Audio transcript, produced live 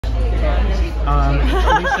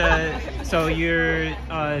Alicia, so you're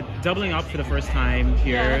doubling up for the first time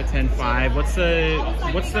here, 10.5.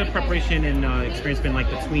 What's the preparation and experience been like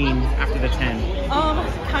between after the 10?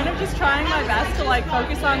 Kind of just trying my best to like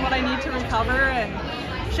focus on what I need to recover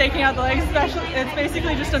and shaking out the legs. Especially, it's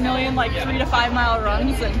basically just a million like 3 to 5 mile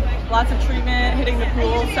runs and lots of treatment, hitting the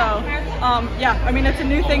pool. So yeah, I mean it's a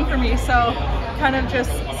new thing for me. So kind of just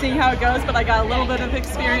seeing how it goes, but I got a little bit of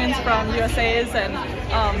experience from USA's and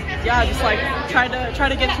yeah, just like try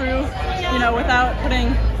to get through, you know, without putting,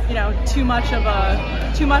 you know, too much of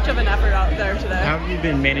an effort out there today. How have you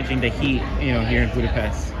been managing the heat, you know, here in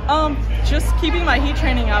Budapest? Just keeping my heat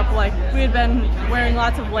training up. Like we had been wearing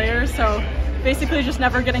lots of layers, so basically just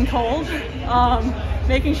never getting cold.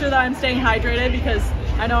 Making sure that I'm staying hydrated because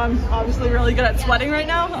I know I'm obviously really good at sweating right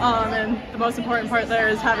now, and the most important part there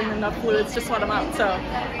is having enough fluids to sweat them out. So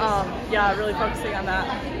yeah, really focusing on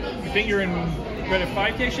that. You think you're in good at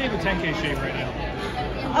 5K shape or 10K shape right now?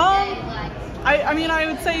 I mean, I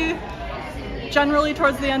would say generally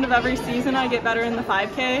towards the end of every season I get better in the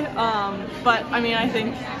 5K, but I mean, I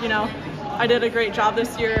think, you know, I did a great job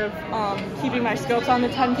this year of keeping my scopes on the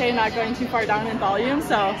 10K, not going too far down in volume.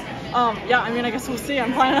 So yeah, I mean, I guess we'll see.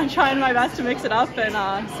 I'm planning on trying my best to mix it up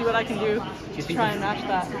and see what I can do to try and match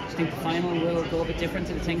that. Do you think the final will go a bit different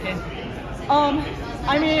to the 10K?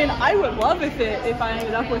 I mean, I would love if I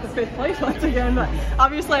ended up with a 5th place once again, but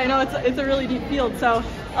obviously I know it's a really deep field, so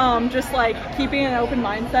just like keeping an open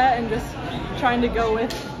mindset and just trying to go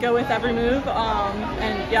with every move,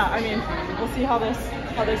 and yeah, I mean, we'll see how this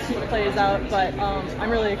heat plays out, but I'm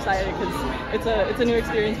really excited because it's a new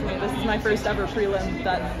experience for me. This is my first ever prelim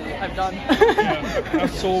that I've done. Yeah. How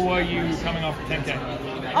sore were you coming off the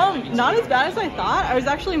 10K? Not as bad as I thought. I was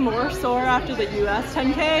actually more sore after the US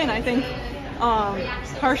 10K, and I think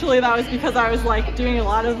partially that was because I was like doing a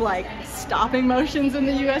lot of like stopping motions in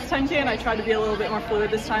the US 10K, and I tried to be a little bit more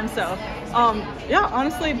fluid this time. So yeah,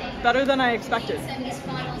 honestly better than I expected.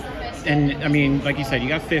 And I mean, like you said, you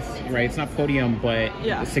got 5th, right? It's not podium, but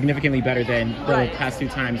yeah, significantly better than the past 2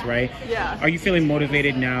 times, right? Yeah. Are you feeling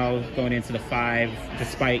motivated now going into the 5,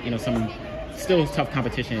 despite, you know, some still tough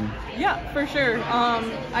competition? Yeah, for sure.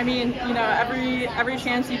 I mean, you know, every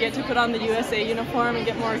chance you get to put on the USA uniform and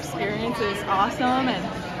get more experience is awesome,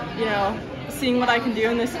 and you know, seeing what I can do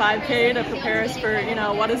in this 5K to prepare us for, you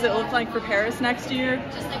know, what does it look like for Paris next year?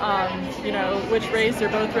 You know, which race or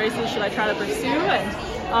both races should I try to pursue?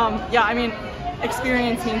 And yeah, I mean,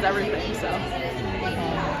 experience means everything. So.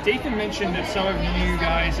 Dathan mentioned that some of you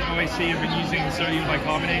guys at OAC have been using sodium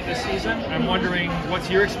bicarbonate this season. I'm wondering, what's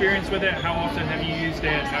your experience with it? How often have you used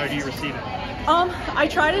it? How do you receive it? I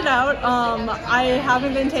tried it out. I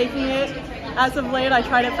haven't been taking it as of late. I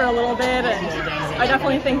tried it for a little bit, and I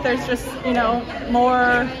definitely think there's just, you know,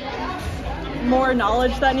 more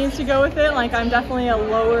knowledge that needs to go with it. Like I'm definitely a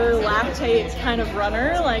lower lactate kind of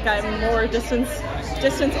runner. Like I'm more distance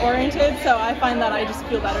oriented, so I find that I just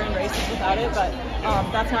feel better in races without it. But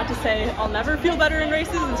that's not to say I'll never feel better in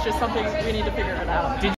races. It's just something we need to figure it out.